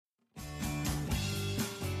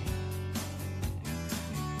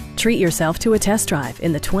Treat yourself to a test drive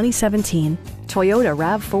in the 2017 Toyota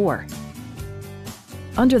RAV4.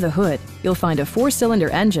 Under the hood, you'll find a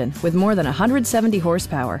 4-cylinder engine with more than 170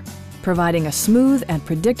 horsepower, providing a smooth and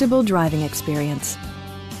predictable driving experience.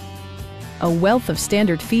 A wealth of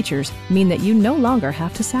standard features mean that you no longer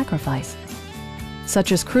have to sacrifice,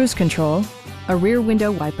 such as cruise control, a rear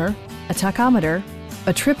window wiper, a tachometer,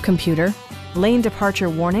 a trip computer, lane departure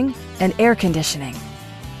warning, and air conditioning.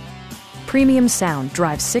 Premium sound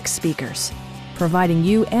drives 6 speakers, providing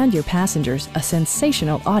you and your passengers a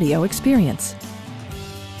sensational audio experience.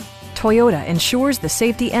 Toyota ensures the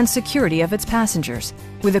safety and security of its passengers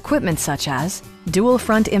with equipment such as dual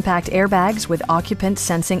front impact airbags with occupant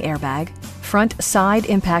sensing airbag, front side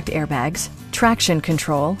impact airbags, traction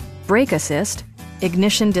control, brake assist,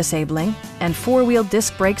 ignition disabling, and 4-wheel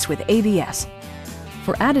disc brakes with ABS.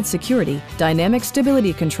 For added security, dynamic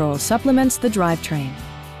stability control supplements the drivetrain.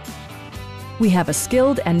 We have a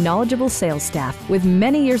skilled and knowledgeable sales staff with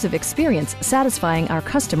many years of experience satisfying our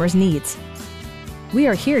customers' needs. We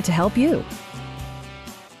are here to help you.